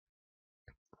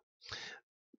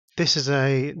This is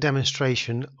a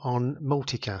demonstration on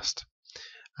Multicast,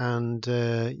 and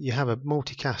you have a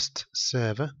Multicast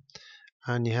server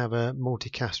and you have a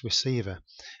Multicast receiver.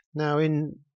 Now,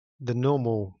 in the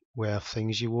normal way of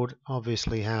things, you would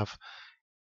obviously have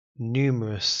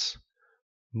numerous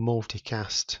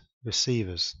Multicast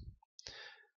receivers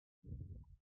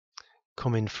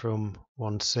coming from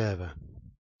one server.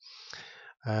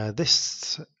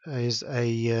 This is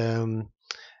a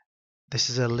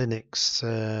Linux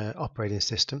operating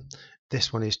system.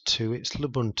 This one is it's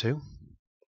Ubuntu,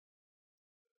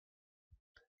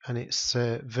 and it's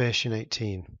version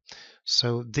 18.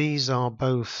 So these are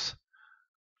both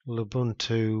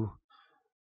Ubuntu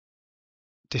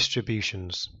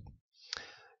distributions.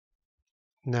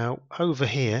 Now over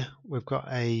here we've got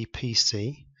a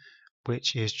PC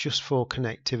which is just for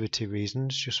connectivity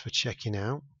reasons, just for checking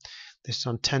out. This is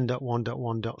on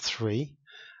 10.1.1.3,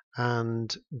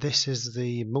 and this is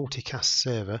the Multicast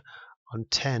server on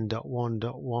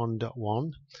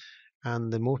 10.1.1.1,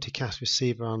 and the Multicast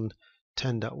receiver on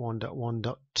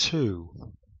 10.1.1.2.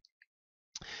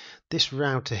 This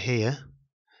router here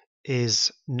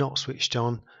is not switched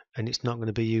on, and it's not going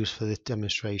to be used for this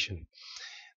demonstration.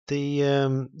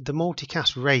 The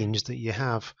Multicast range that you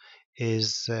have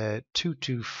is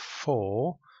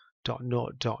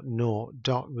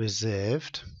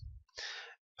 224.0.0.reserved,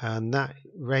 and that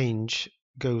range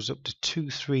goes up to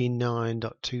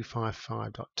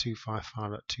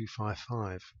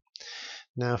 239.255.255.255.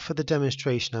 Now for the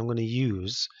demonstration I'm going to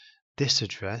use this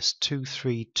address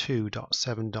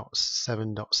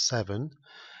 232.7.7.7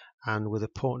 and with a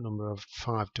port number of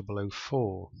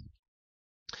 5004.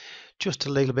 Just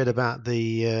a little bit about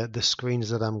the screens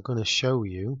that I'm going to show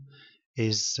you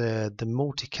is the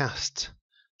Multicast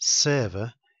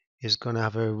server is going to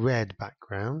have a red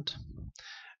background,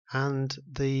 and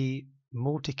the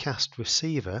Multicast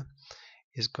receiver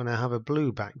is going to have a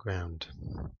blue background.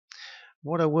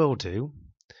 What I will do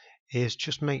is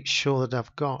just make sure that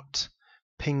I've got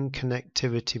ping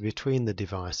connectivity between the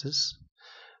devices,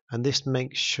 and this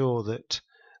makes sure that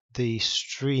the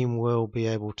stream will be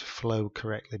able to flow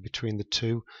correctly between the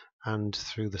two and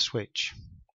through the switch.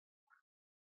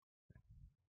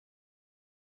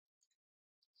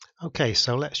 Okay,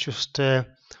 so let's just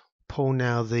pull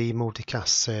now the Multicast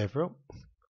server up,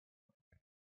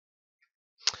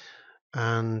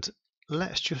 and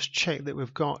let's just check that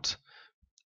we've got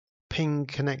ping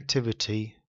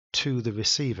connectivity to the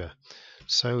receiver.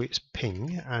 So it's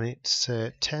ping, and it's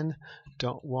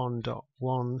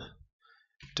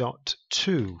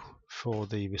 10.1.1.2 for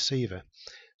the receiver.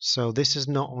 So this is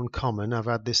not uncommon. I've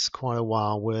had this quite a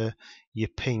while where you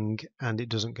ping and it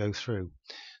doesn't go through.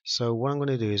 So what I'm going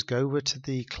to do is go over to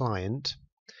the client,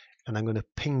 and I'm going to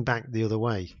ping back the other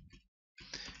way.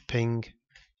 Ping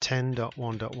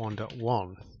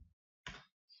 10.1.1.1.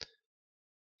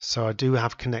 So I do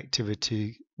have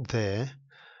connectivity there,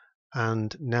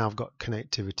 and now I've got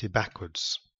connectivity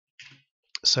backwards.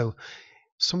 So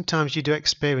sometimes you do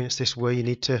experience this where you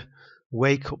need to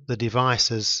wake up the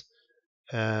devices,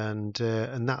 and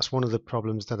that's one of the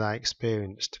problems that I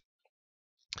experienced.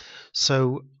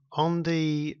 So on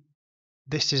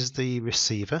this is the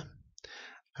receiver,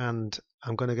 and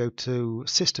I'm going to go to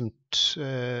System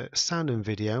Sound and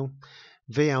Video,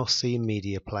 VLC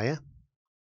Media Player.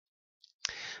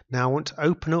 Now I want to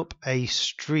open up a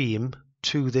stream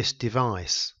to this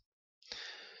device.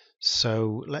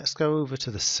 So let's go over to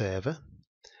the server.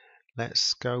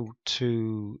 Let's go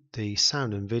to the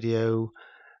Sound and Video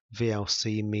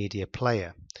VLC Media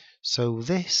Player. So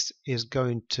this is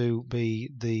going to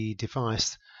be the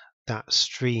device that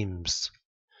streams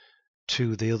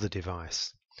to the other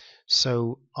device.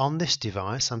 So on this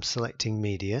device I'm selecting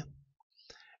Media,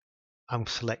 I'm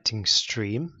selecting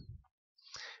Stream.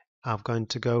 I'm going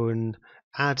to go and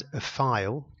add a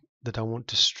file that I want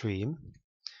to stream.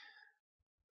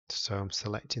 So I'm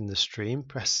selecting the stream,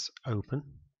 press open.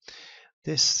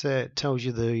 This tells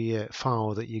you the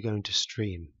file that you're going to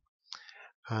stream,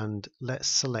 and let's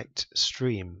select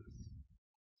stream.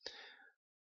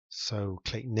 So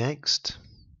click next.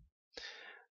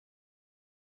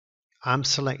 I'm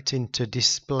selecting to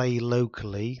display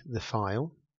locally the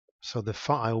file, so the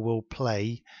file will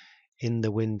play in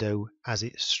the window as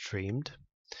it's streamed,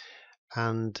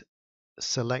 and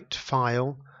select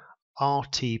file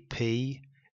RTP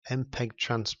MPEG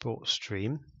transport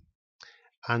stream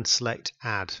and select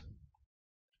add.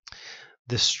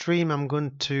 The stream I'm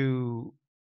going to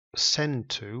send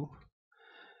to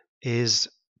is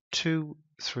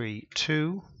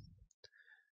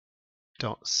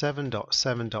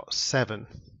 232.7.7.7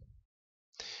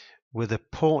 with a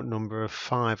port number of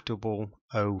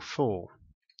 5004,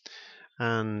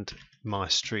 and my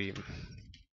stream.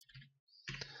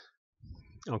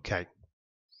 Okay,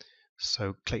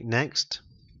 so click next.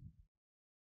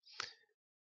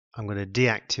 I'm going to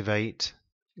deactivate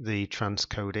the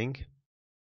transcoding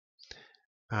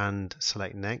and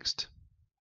select next.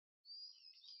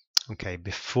 Okay,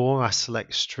 before I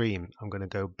select stream, I'm going to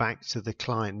go back to the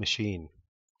client machine.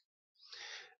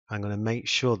 I'm going to make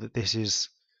sure that this is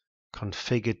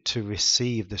configured to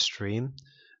receive the stream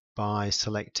by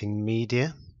selecting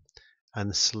media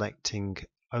and selecting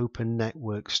open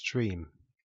network stream.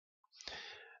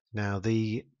 Now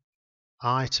the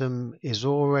item is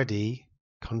already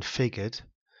configured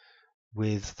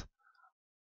with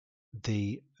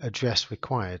the address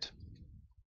required.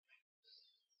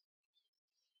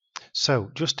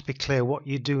 So just to be clear, what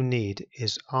you do need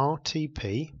is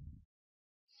RTP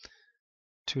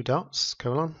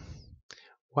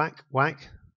whack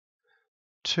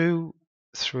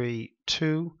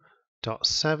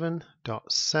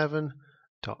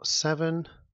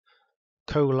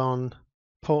 232.7.7.7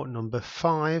 port number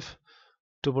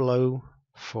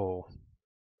 5004.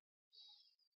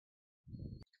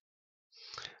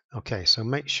 Okay, so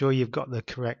make sure you've got the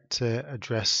correct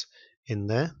address in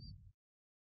there.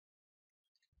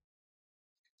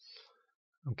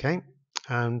 Okay,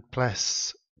 and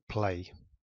press play.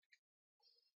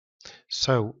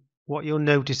 So what you'll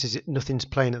notice is nothing's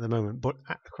playing at the moment, but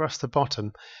across the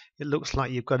bottom it looks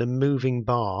like you've got a moving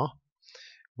bar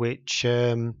which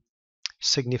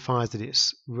signifies that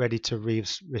it's ready to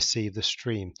receive the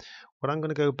stream. What I'm going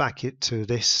to go back to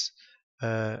this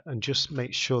and just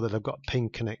make sure that I've got ping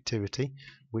connectivity,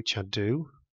 which I do,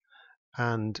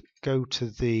 and go to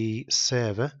the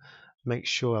server, make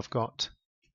sure I've got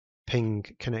ping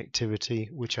connectivity,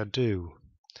 which I do.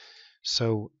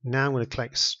 So now I'm going to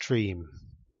click stream.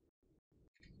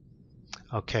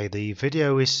 Okay, the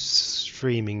video is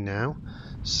streaming now,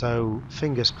 so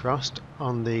fingers crossed.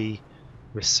 On the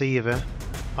receiver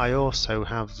I also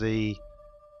have the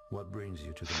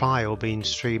file being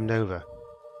streamed over.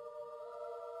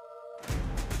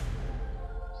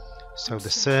 So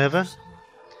the server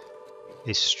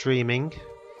is streaming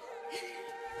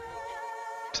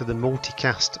to the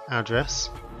multicast address,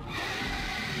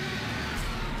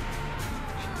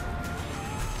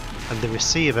 and the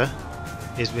receiver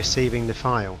is receiving the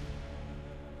file.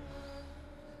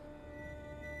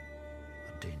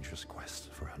 A dangerous quest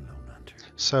for unknown hunter.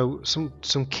 So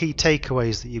some key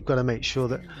takeaways that you've got to make sure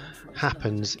that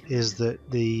happens is that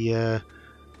the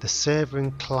server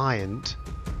and client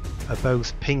are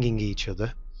both pinging each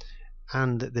other,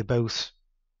 and that they're both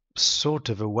sort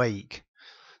of awake.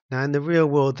 Now in the real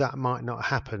world that might not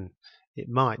happen. It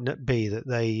might not be that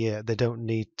they don't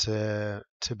need to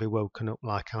be woken up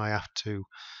like I have to,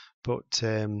 but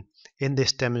in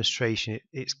this demonstration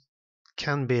it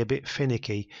can be a bit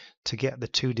finicky to get the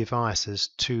two devices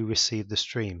to receive the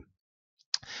stream.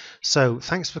 So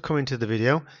thanks for coming to the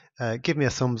video. Give me a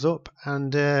thumbs up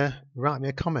and write me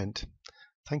a comment.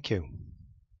 Thank you.